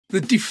The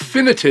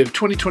definitive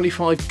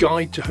 2025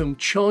 guide to home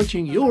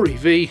charging your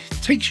EV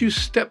takes you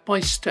step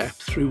by step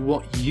through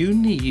what you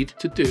need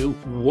to do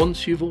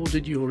once you've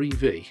ordered your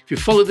EV. If you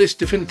follow this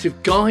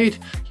definitive guide,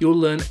 you'll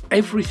learn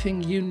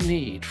everything you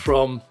need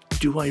from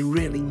do I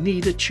really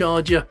need a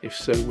charger? If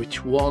so,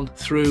 which one?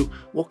 Through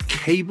what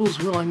cables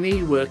will I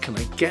need? Where can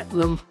I get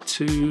them?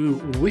 To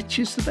which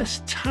is the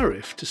best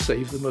tariff to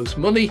save the most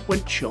money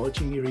when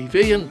charging your EV,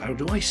 and how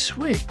do I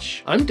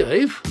switch? I'm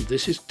Dave, and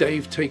this is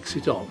Dave Takes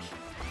It On.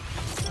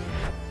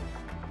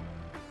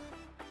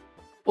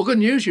 Well, good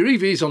news, your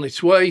EV's on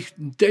its way.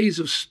 Days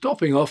of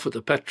stopping off at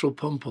the petrol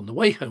pump on the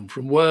way home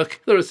from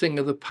work, they're a thing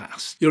of the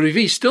past. Your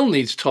EV still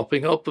needs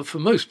topping up, but for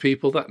most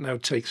people that now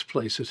takes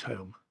place at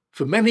home.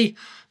 For many,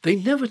 they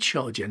never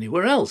charge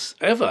anywhere else,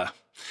 ever.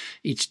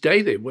 Each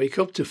day they wake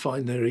up to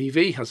find their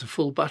EV has a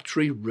full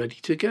battery ready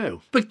to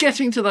go. But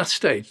getting to that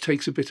stage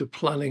takes a bit of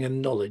planning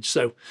and knowledge,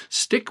 so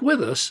stick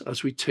with us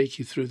as we take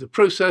you through the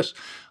process,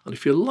 and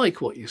if you like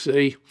what you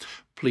see,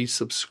 please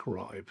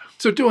subscribe.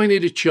 So do I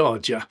need a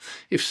charger?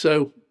 If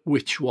so,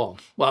 which one?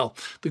 Well,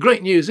 the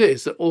great news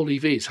is that all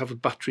EVs have a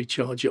battery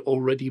charger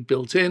already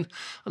built in,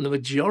 and the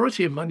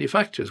majority of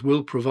manufacturers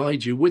will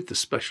provide you with the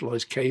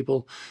specialised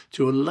cable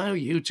to allow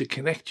you to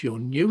connect your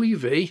new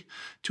EV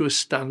to a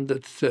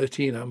standard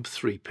 13 amp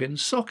 3-pin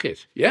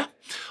socket. Yeah,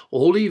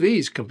 all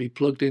EVs can be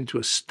plugged into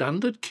a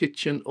standard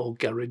kitchen or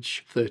garage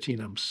 13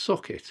 amp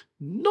socket.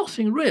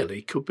 Nothing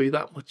really could be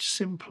that much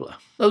simpler.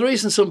 Now, the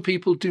reason some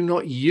people do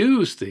not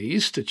use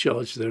these to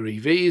charge their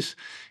EVs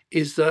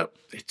is that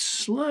it's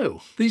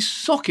slow. These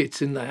sockets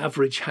in the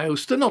average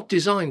house, they're not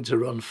designed to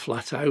run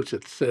flat out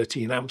at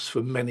 13 amps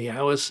for many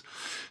hours.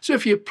 So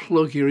if you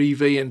plug your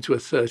EV into a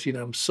 13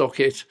 amp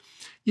socket,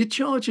 your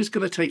charger is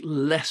going to take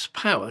less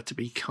power to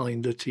be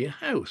kinder to your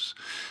house,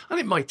 and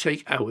it might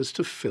take hours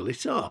to fill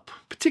it up,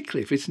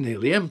 particularly if it's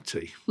nearly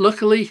empty.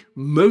 Luckily,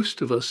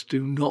 most of us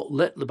do not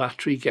let the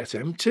battery get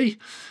empty,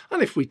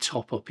 and if we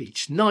top up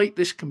each night,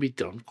 this can be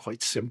done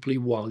quite simply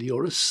while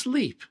you're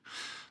asleep.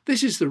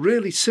 This is the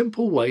really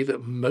simple way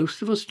that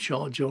most of us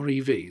charge our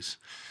EVs.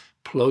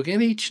 Plug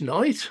in each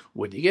night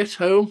when you get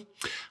home,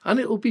 and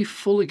it will be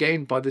full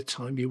again by the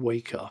time you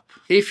wake up.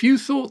 If you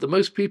thought that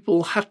most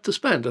people had to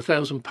spend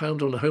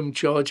 £1,000 on a home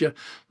charger,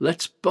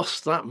 let's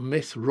bust that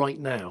myth right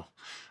now.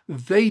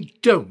 They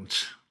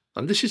don't.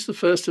 And this is the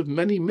first of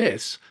many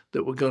myths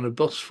that we're going to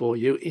bust for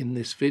you in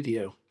this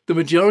video. The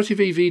majority of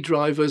EV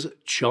drivers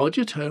charge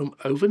at home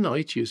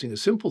overnight using a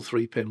simple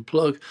 3-pin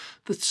plug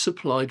that's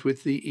supplied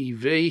with the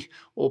EV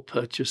or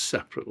purchased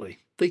separately.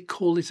 They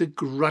call it a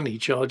granny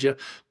charger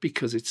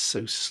because it's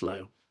so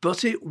slow.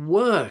 But it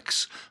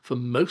works for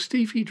most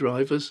EV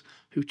drivers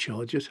who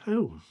charge at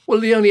home.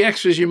 Well, the only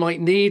extras you might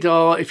need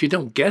are if you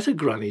don't get a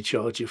granny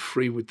charger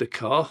free with the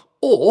car,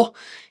 or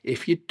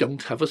if you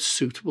don't have a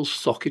suitable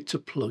socket to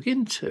plug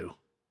into.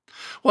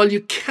 While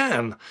you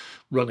can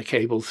run a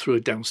cable through a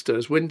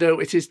downstairs window,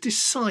 it is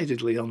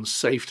decidedly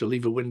unsafe to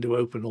leave a window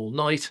open all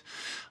night,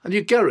 and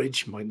your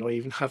garage might not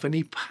even have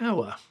any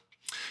power.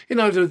 In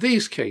either of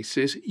these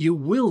cases, you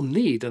will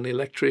need an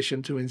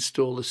electrician to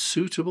install a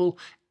suitable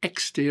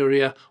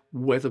exterior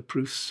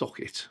weatherproof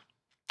socket.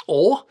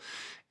 Or,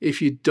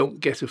 if you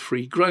don't get a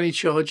free granny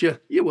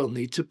charger, you will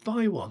need to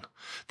buy one.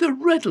 They're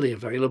readily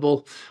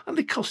available, and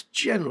they cost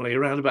generally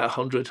around about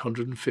 £100,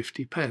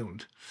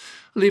 £150.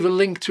 I'll leave a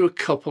link to a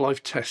couple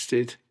I've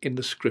tested in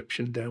the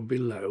description down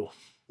below.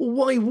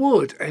 Why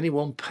would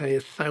anyone pay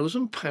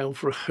 £1,000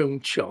 for a home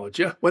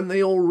charger when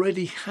they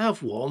already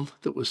have one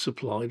that was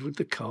supplied with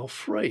the car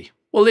free?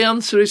 Well, the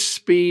answer is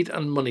speed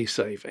and money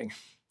saving.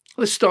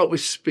 Let's start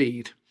with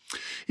speed.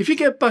 If you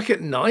get back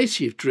at night,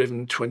 you've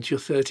driven 20 or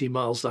 30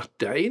 miles that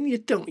day, and you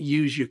don't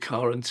use your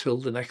car until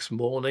the next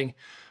morning,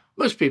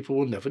 most people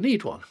will never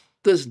need one.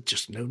 There's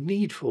just no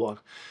need for one.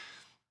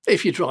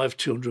 If you drive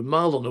 200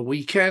 miles on a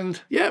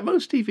weekend, yeah,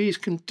 most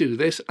EVs can do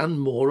this and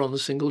more on a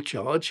single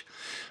charge.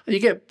 And you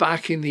get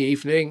back in the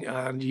evening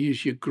and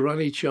use your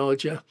granny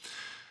charger,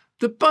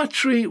 the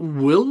battery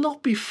will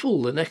not be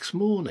full the next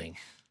morning.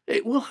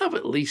 It will have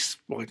at least,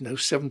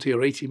 70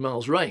 or 80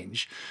 miles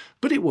range,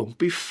 but it won't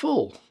be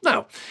full.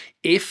 Now,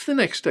 if the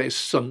next day is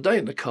Sunday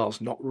and the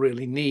car's not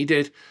really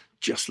needed,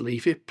 just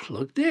leave it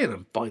plugged in,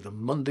 and by the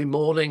Monday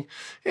morning,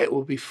 it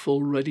will be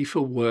full ready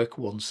for work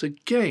once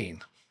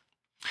again.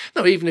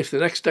 Now, even if the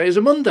next day is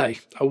a Monday,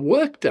 a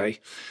work day,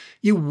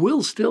 you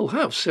will still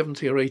have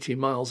 70 or 80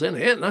 miles in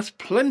it, and that's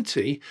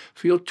plenty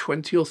for your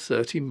 20 or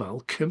 30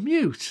 mile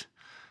commute.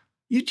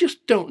 You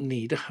just don't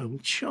need a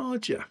home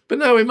charger. But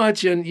now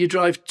imagine you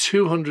drive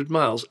 200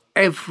 miles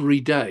every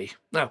day.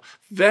 Now,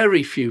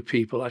 very few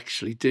people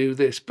actually do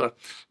this, but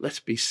let's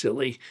be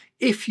silly.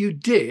 If you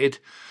did,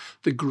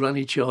 the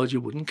granny charger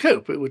wouldn't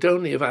cope. It would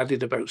only have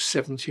added about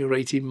 70 or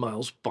 80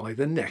 miles by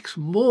the next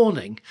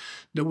morning.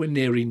 Nowhere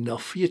near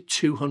enough for your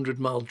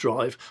 200-mile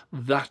drive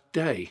that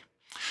day.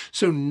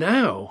 So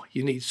now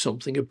you need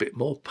something a bit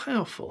more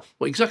powerful.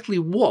 Well, exactly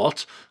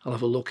what, I'll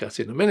have a look at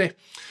in a minute.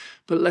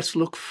 But let's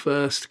look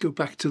first, go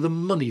back to the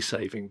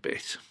money-saving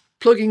bit.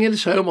 Plugging in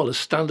at home on a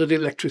standard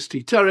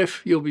electricity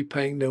tariff, you'll be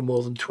paying no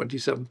more than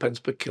 27 pence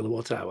per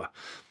kilowatt hour.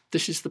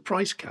 This is the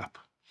price cap.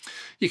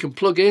 You can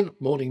plug in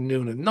morning,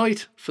 noon and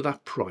night for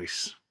that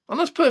price. And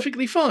that's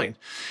perfectly fine.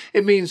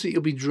 It means that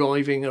you'll be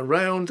driving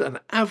around an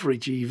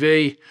average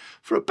EV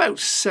for about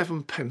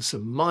 7 pence a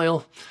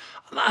mile.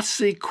 And that's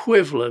the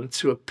equivalent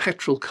to a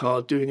petrol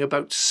car doing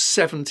about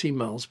 70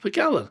 miles per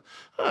gallon.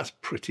 That's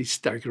pretty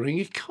staggering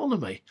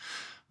economy.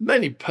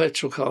 Many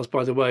petrol cars,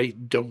 by the way,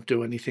 don't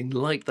do anything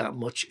like that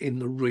much in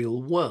the real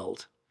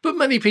world. But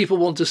many people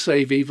want to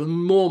save even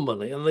more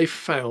money, and they've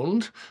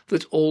found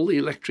that all the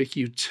electric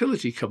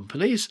utility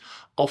companies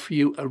offer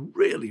you a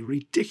really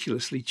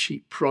ridiculously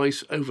cheap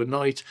price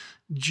overnight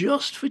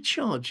just for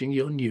charging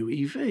your new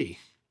EV.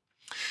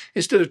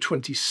 Instead of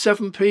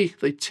 27p,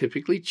 they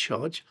typically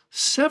charge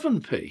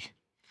 7p.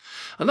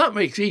 And that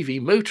makes EV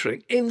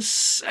motoring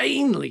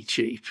insanely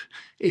cheap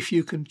if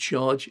you can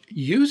charge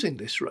using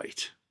this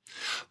rate.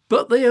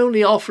 But they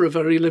only offer a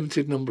very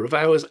limited number of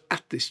hours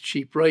at this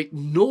cheap rate,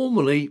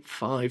 normally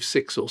 5,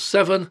 6 or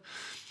 7.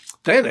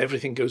 Then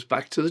everything goes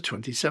back to the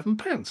 27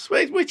 pence,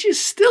 which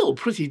is still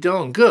pretty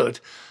darn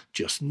good,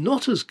 just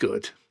not as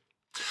good.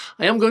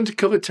 I am going to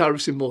cover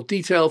tariffs in more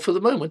detail for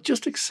the moment,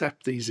 just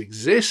accept these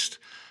exist,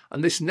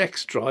 and this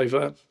next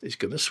driver is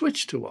going to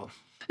switch to one.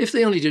 If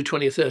they only do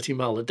 20 or 30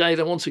 miles a day,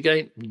 then once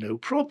again, no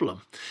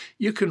problem.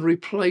 You can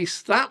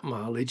replace that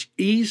mileage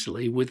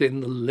easily within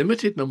the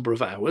limited number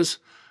of hours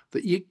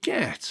that you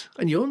get,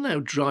 and you're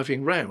now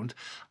driving round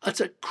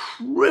at a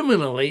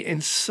criminally,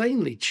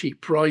 insanely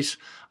cheap price,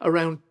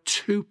 around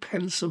 2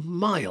 pence a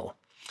mile.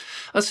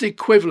 That's the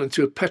equivalent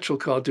to a petrol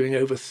car doing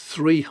over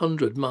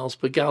 300 miles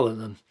per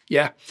gallon, and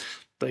yeah,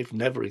 they've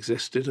never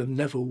existed and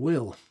never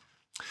will.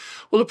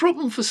 Well, the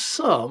problem for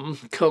some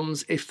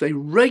comes if they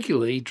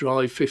regularly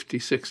drive 50,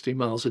 60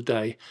 miles a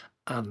day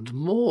and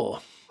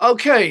more.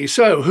 Okay,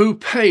 so who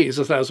pays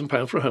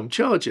 £1,000 for a home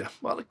charger?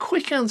 Well, the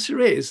quick answer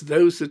is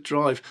those that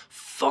drive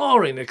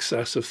far in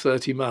excess of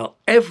 30 miles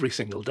every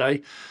single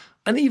day,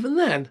 and even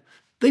then,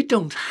 they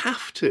don't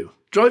have to.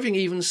 Driving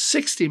even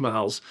 60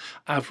 miles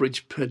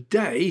average per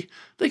day,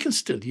 they can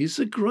still use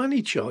the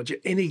granny charger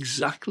in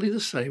exactly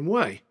the same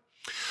way.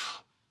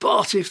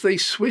 But if they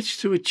switch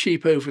to a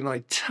cheap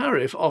overnight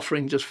tariff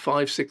offering just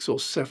 5, 6 or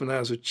 7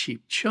 hours of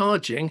cheap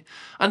charging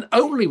and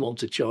only want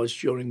to charge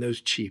during those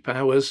cheap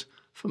hours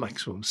for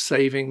maximum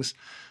savings,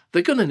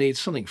 they're going to need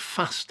something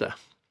faster.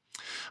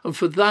 And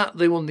for that,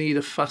 they will need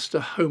a faster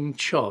home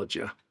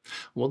charger.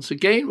 Once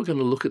again, we're going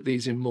to look at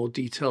these in more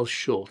detail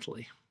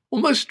shortly.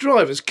 Well, most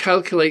drivers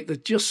calculate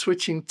that just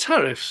switching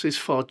tariffs is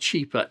far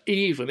cheaper,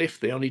 even if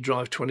they only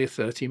drive 20 or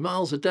 30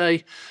 miles a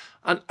day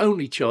and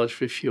only charge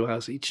for a few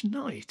hours each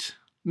night.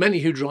 Many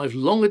who drive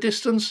longer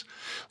distance,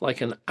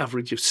 like an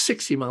average of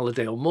 60 miles a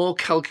day or more,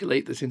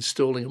 calculate that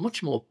installing a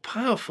much more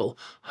powerful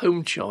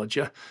home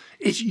charger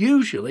is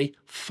usually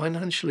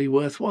financially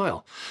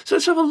worthwhile. So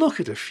let's have a look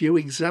at a few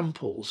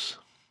examples.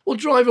 Well,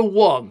 driver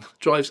 1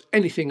 drives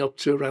anything up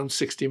to around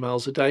 60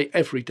 miles a day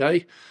every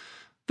day.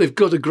 They've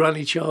got a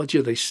granny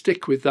charger, they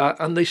stick with that,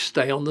 and they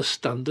stay on the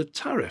standard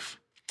tariff.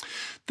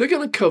 They're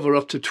going to cover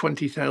up to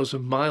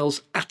 20,000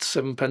 miles at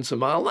 7 pence a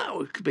mile. That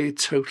would be a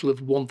total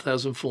of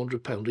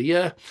 £1,400 a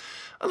year,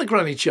 and the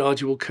granny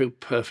charger will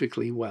cope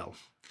perfectly well.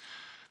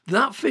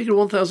 That figure,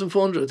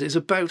 1,400, is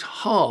about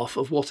half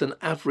of what an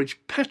average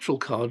petrol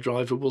car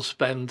driver will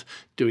spend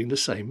doing the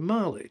same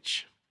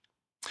mileage.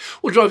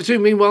 Well, driver 2,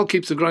 meanwhile,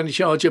 keeps the granny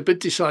charger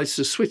but decides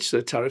to switch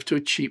their tariff to a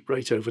cheap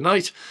rate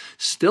overnight,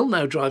 still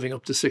now driving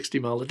up to 60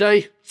 miles a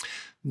day.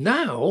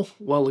 Now,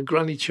 while the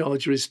granny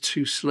charger is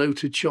too slow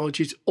to charge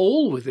it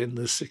all within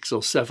the 6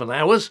 or 7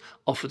 hours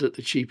offered at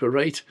the cheaper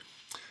rate,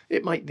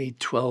 it might need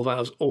 12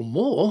 hours or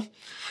more.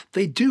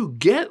 They do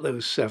get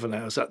those 7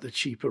 hours at the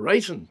cheaper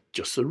rate, and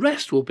just the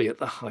rest will be at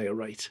the higher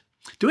rate.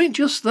 Doing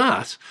just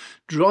that,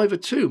 driver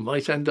 2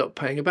 might end up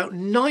paying about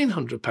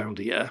 £900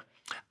 a year,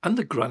 and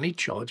the granny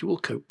charger will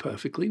cope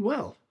perfectly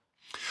well.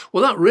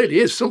 Well, that really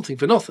is something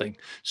for nothing.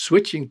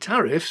 Switching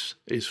tariffs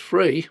is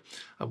free,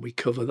 and we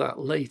cover that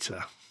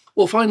later.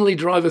 Well, finally,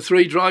 driver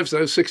 3 drives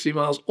those 60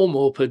 miles or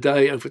more per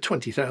day, over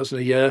 20,000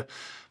 a year,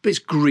 but is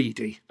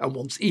greedy and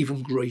wants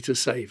even greater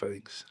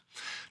savings.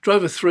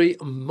 Driver 3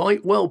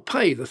 might well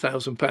pay the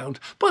 £1,000.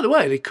 By the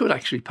way, they could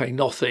actually pay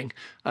nothing.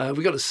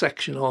 We've got a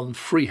section on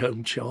free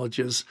home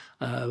chargers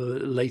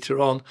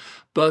later on.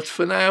 But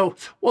for now,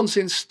 once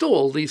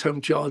installed, these home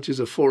chargers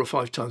are 4 or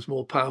 5 times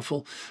more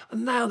powerful.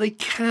 And now they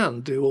can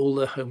do all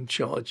their home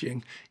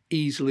charging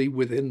easily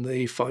within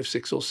the 5,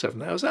 6 or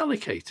 7 hours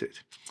allocated.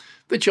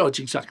 They charge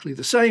exactly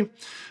the same,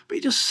 but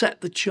you just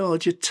set the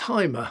charger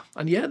timer.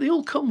 And yeah, they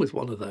all come with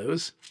one of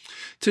those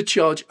to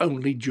charge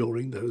only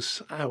during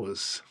those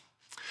hours.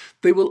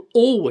 They will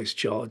always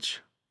charge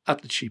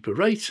at the cheaper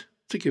rate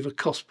to give a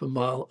cost per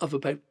mile of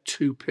about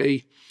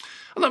 2p.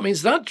 And that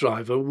means that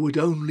driver would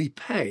only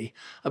pay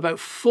about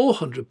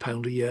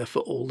 £400 a year for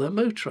all their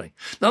motoring.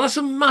 Now, that's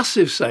a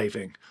massive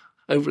saving,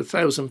 over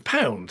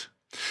 £1,000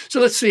 So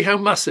let's see how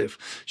massive.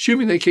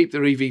 Assuming they keep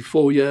their EV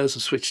 4 years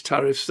and switch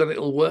tariffs, then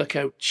it'll work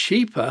out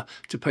cheaper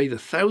to pay the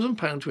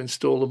 £1,000 to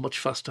install a much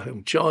faster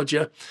home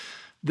charger,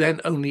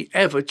 then only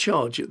ever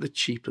charge at the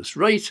cheapest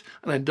rate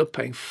and end up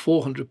paying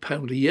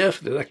 £400 a year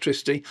for the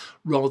electricity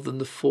rather than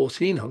the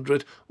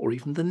 £1,400 or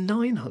even the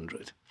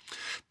 £900.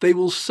 They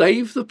will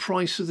save the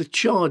price of the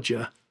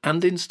charger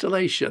and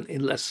installation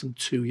in less than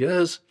 2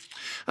 years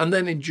and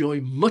then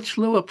enjoy much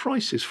lower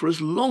prices for as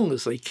long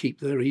as they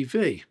keep their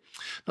EV.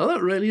 Now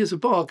that really is a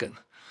bargain,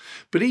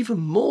 but even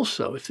more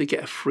so if they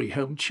get a free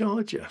home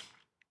charger.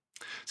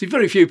 See,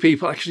 very few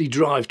people actually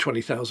drive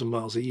 20,000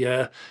 miles a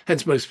year,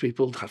 hence most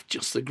people have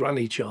just the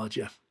granny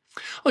charger.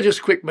 I'll just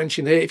a quick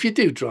mention here, if you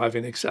do drive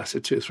in excess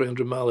of 200 or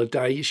 300 miles a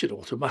day, you should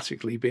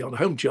automatically be on a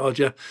home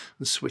charger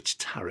and switch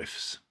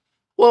tariffs.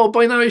 Well,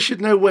 by now you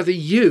should know whether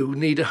you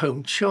need a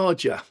home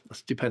charger.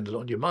 That's dependent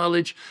on your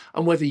mileage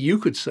and whether you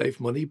could save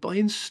money by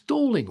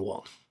installing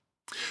one.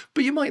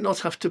 But you might not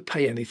have to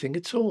pay anything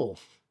at all.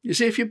 You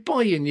see, if you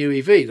buy a new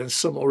EV, then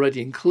some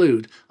already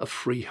include a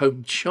free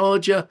home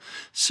charger,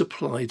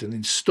 supplied and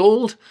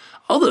installed.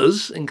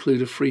 Others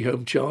include a free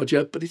home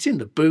charger, but it's in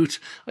the boot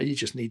and you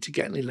just need to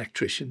get an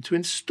electrician to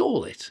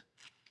install it.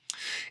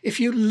 If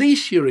you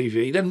lease your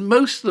EV, then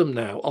most of them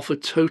now offer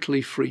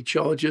totally free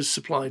chargers,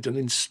 supplied and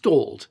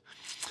installed.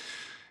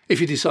 If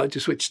you decide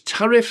to switch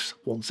tariffs,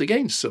 once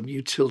again, some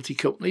utility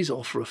companies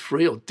offer a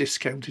free or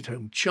discounted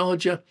home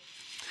charger.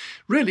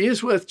 Really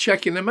is worth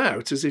checking them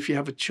out, as if you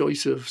have a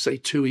choice of, say,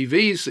 2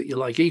 EVs that you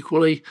like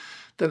equally,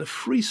 then a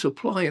free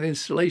supply and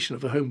installation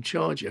of a home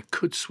charger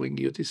could swing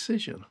your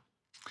decision.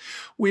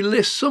 We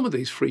list some of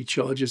these free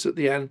chargers at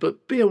the end,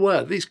 but be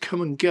aware these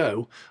come and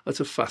go at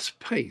a fast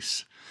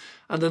pace,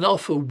 and an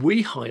offer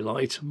we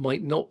highlight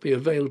might not be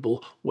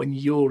available when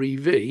your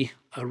EV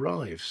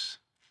arrives.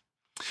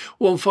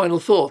 One final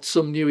thought,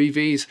 some new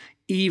EVs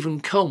even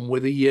come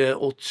with 1 year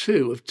or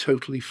 2 of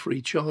totally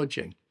free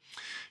charging.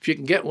 If you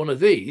can get one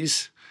of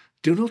these,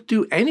 do not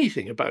do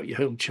anything about your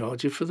home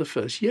charger for the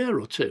first year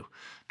or 2.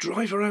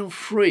 Drive around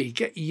free,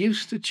 get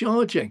used to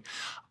charging.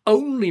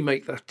 Only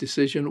make that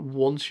decision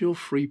once your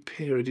free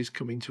period is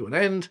coming to an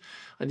end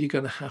and you're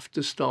going to have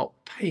to start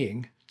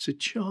paying to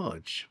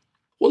charge.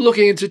 Well,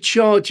 looking into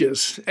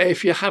chargers,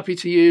 if you're happy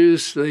to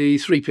use the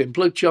 3-pin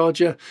plug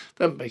charger,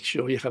 then make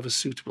sure you have a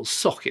suitable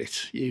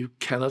socket. You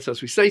cannot,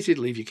 as we stated,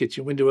 leave your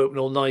kitchen window open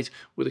all night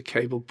with a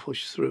cable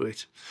pushed through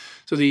it.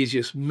 So the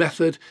easiest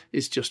method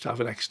is just to have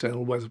an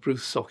external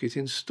weatherproof socket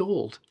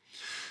installed.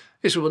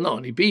 This will not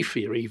only be for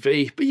your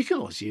EV, but you can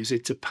also use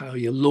it to power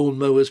your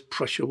lawnmowers,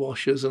 pressure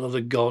washers and other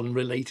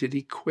garden-related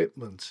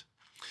equipment.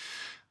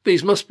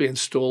 These must be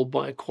installed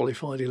by a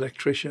qualified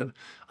electrician,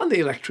 and the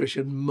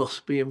electrician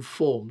must be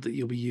informed that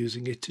you'll be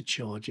using it to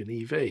charge an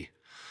EV.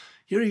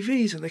 Your EV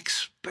is an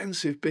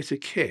expensive bit of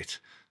kit.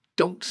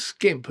 Don't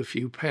skimp a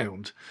few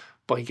pounds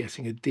by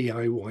getting a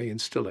DIY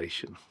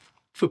installation.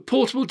 For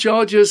portable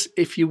chargers,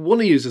 if you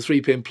want to use a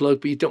 3-pin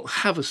plug but you don't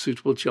have a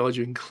suitable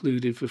charger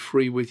included for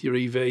free with your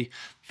EV,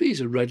 these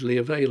are readily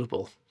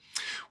available.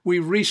 We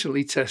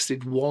recently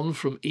tested one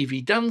from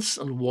EV Dance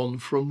and one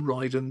from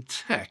Ride and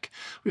Tech.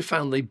 We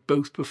found they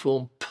both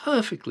perform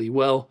perfectly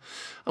well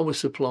and were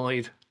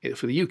supplied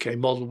for the UK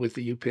model with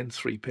the UPin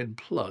 3-pin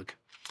plug.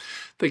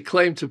 They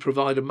claim to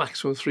provide a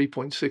maximum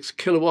 3.6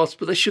 kilowatts,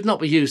 but they should not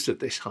be used at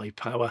this high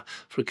power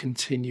for a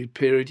continued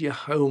period. Your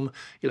home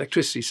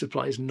electricity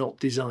supply is not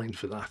designed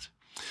for that.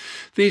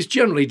 These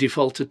generally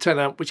default to 10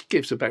 amp, which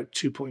gives about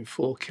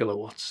 2.4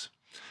 kilowatts.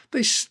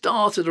 They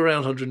start at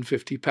around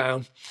 £150,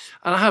 and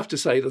I have to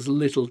say there's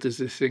little to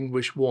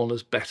distinguish one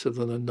as better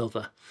than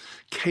another.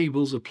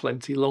 Cables are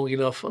plenty long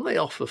enough and they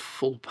offer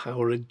full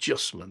power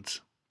adjustment.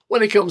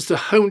 When it comes to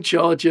home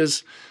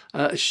chargers,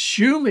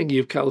 assuming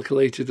you've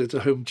calculated that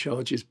a home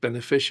charge is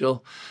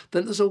beneficial,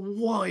 then there's a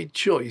wide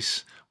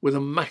choice with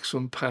a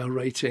maximum power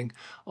rating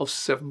of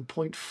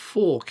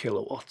 7.4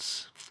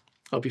 kilowatts.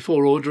 Now,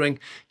 before ordering,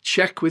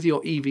 check with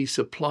your EV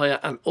supplier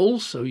and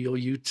also your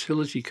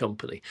utility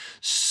company.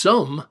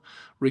 Some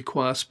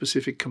require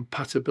specific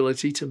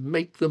compatibility to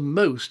make the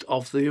most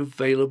of the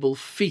available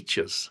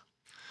features.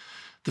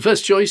 The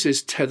first choice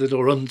is tethered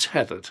or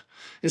untethered.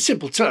 In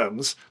simple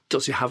terms,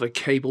 does it have a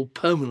cable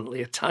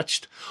permanently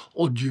attached,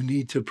 or do you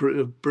need to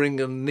bring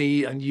a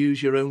knee and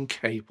use your own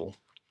cable?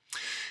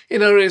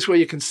 In areas where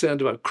you're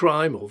concerned about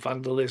crime or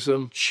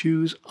vandalism,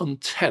 choose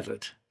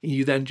untethered.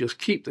 You then just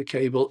keep the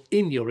cable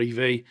in your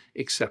EV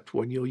except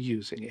when you're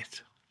using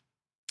it.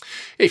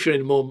 If you're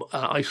in a more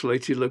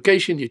isolated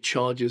location, your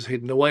charger's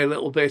hidden away a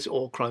little bit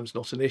or crime's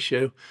not an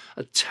issue,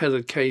 a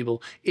tethered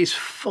cable is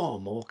far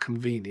more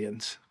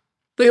convenient.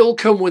 They all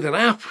come with an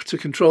app to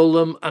control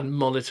them and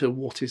monitor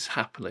what is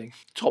happening.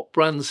 Top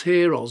brands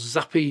here are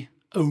Zappi,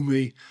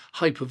 Omi,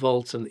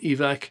 Hypervolt and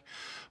Evac,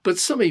 but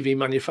some EV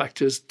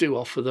manufacturers do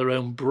offer their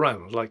own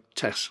brand like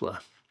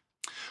Tesla.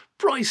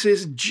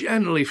 Prices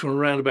generally from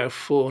around about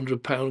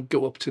 £400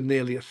 go up to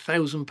nearly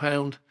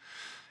 £1,000.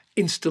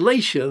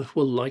 Installation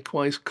will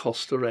likewise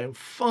cost around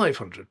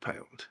 £500.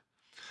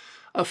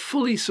 A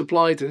fully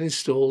supplied and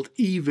installed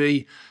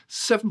EV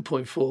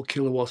 7.4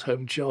 kilowatt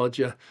home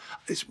charger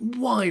is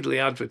widely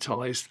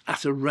advertised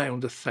at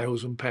around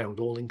 £1,000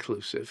 all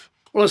inclusive.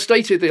 Well, as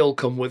stated, they all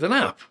come with an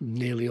app.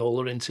 Nearly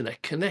all are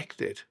internet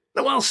connected.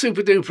 Now, while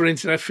super duper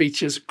internet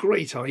features a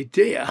great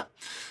idea,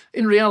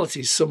 in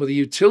reality, some of the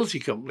utility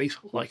companies,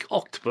 like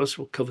Octopus,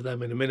 we'll cover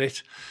them in a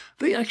minute,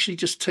 they actually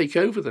just take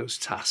over those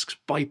tasks,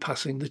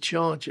 bypassing the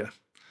charger.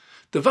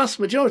 The vast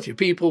majority of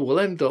people will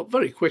end up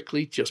very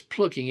quickly just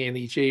plugging in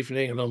each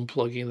evening and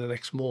unplugging the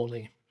next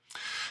morning.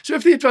 So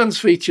if the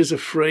advanced features are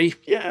free,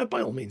 yeah,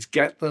 by all means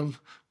get them,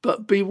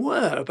 but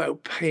beware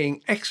about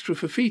paying extra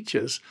for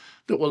features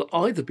that will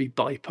either be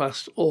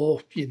bypassed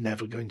or you're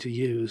never going to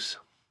use.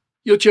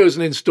 Your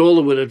chosen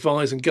installer will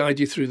advise and guide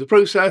you through the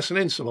process, and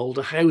in some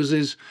older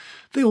houses,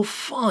 they'll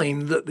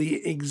find that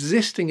the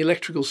existing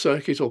electrical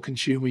circuit or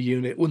consumer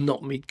unit will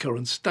not meet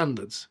current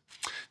standards.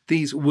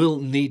 These will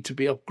need to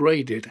be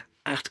upgraded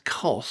at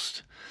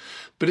cost,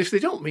 but if they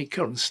don't meet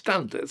current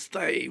standards,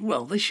 they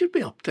should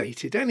be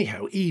updated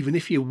anyhow, even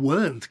if you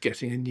weren't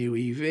getting a new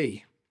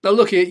EV. Now,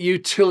 looking at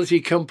utility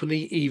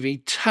company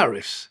EV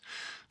tariffs,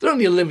 there are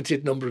only a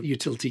limited number of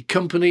utility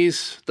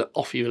companies that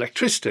offer you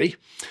electricity,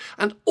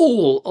 and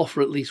all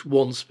offer at least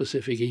one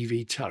specific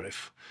EV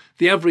tariff.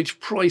 The average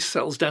price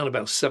settles down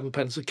about 7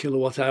 pence a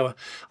kilowatt hour,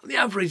 and the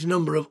average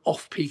number of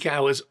off-peak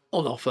hours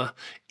on offer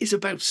is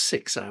about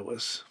 6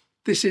 hours.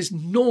 This is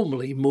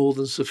normally more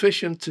than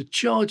sufficient to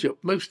charge up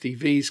most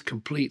EVs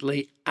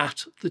completely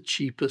at the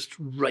cheapest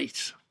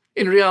rate.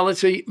 In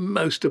reality,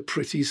 most are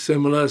pretty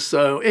similar,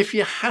 so if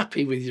you're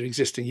happy with your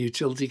existing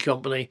utility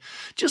company,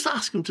 just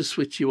ask them to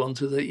switch you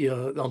onto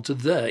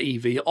their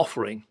EV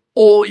offering.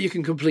 Or you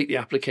can complete the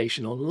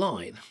application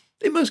online.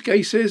 In most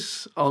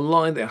cases,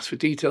 online they ask for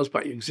details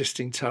about your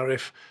existing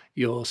tariff,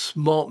 your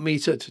smart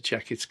meter to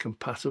check it's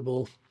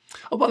compatible.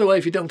 Oh, by the way,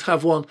 if you don't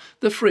have one,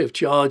 they're free of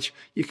charge.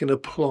 You can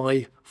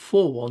apply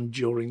for one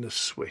during the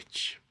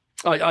switch.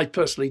 I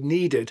personally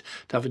needed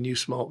to have a new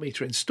smart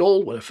meter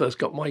installed when I first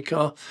got my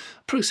car.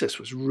 The process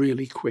was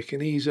really quick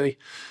and easy.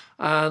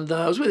 And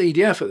I was with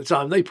EDF at the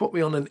time. They put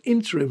me on an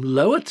interim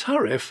lower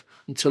tariff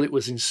until it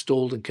was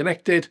installed and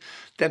connected.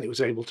 Then it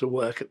was able to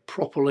work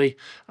properly,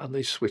 and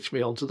they switched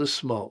me onto the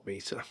smart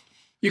meter.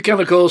 You can,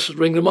 of course,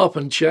 ring them up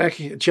and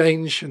check,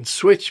 change and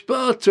switch,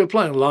 but to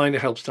apply online,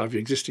 it helps to have your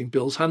existing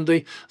bills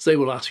handy, as they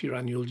will ask your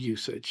annual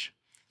usage.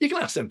 You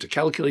can ask them to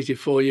calculate it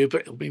for you,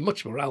 but it'll be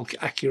much more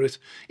accurate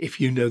if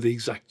you know the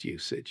exact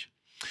usage.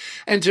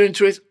 Enter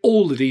into it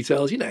all the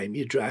details, your name,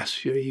 your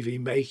address, your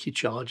EV make, your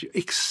charge,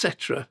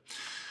 etc.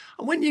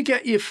 And when you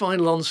get your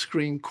final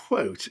on-screen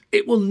quote,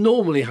 it will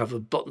normally have a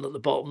button at the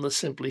bottom that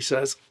simply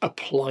says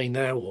apply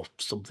now or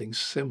something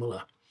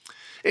similar.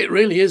 It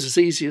really is as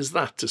easy as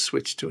that to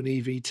switch to an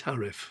EV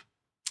tariff.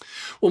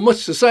 Well,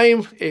 much the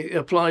same, it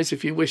applies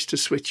if you wish to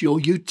switch your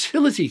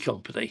utility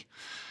company.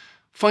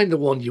 Find the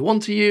one you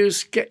want to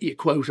use, get your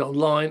quote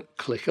online,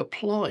 click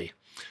apply.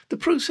 The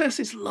process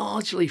is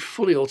largely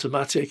fully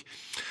automatic,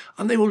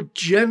 and they will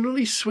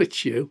generally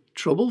switch you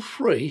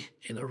trouble-free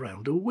in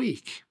around a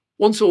week.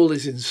 Once all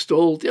is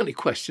installed, the only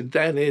question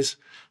then is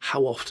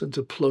how often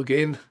to plug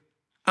in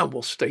and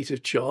what state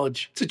of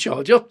charge to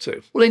charge up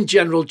to. Well, in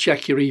general,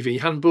 check your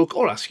EV handbook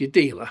or ask your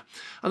dealer,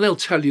 and they'll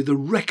tell you the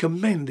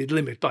recommended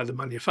limit by the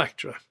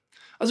manufacturer.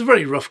 As a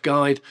very rough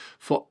guide,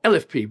 for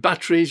LFP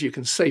batteries, you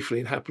can safely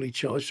and happily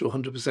charge to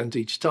 100%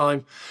 each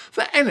time.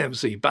 For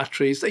NMC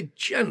batteries, they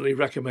generally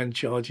recommend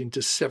charging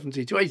to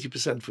 70 to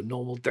 80% for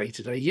normal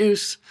day-to-day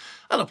use,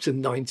 and up to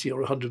 90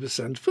 or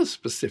 100% for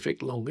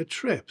specific longer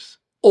trips.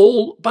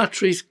 All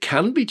batteries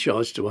can be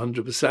charged to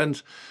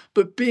 100%,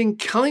 but being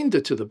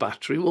kinder to the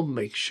battery will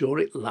make sure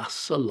it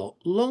lasts a lot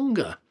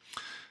longer.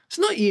 It's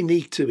not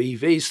unique to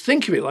EVs.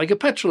 Think of it like a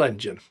petrol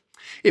engine.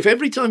 If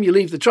every time you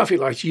leave the traffic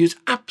lights you use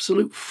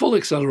absolute full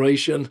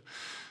acceleration,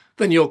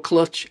 then your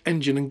clutch,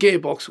 engine and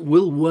gearbox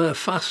will wear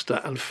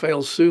faster and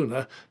fail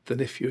sooner than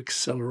if you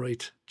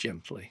accelerate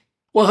gently.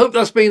 Well, I hope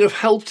that's been of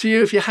help to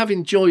you. If you have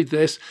enjoyed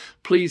this,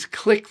 please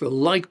click the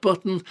like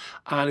button.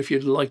 And if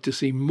you'd like to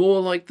see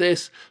more like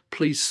this,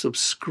 please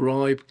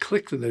subscribe,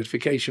 click the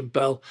notification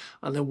bell,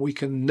 and then we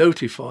can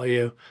notify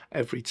you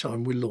every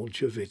time we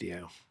launch a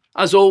video.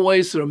 As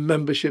always, there are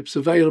memberships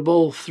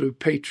available through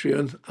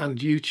Patreon and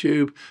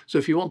YouTube. So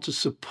if you want to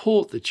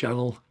support the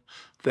channel,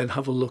 then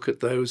have a look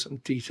at those,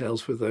 and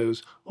details for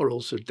those are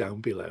also down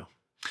below.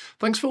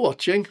 Thanks for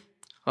watching.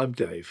 I'm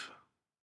Dave.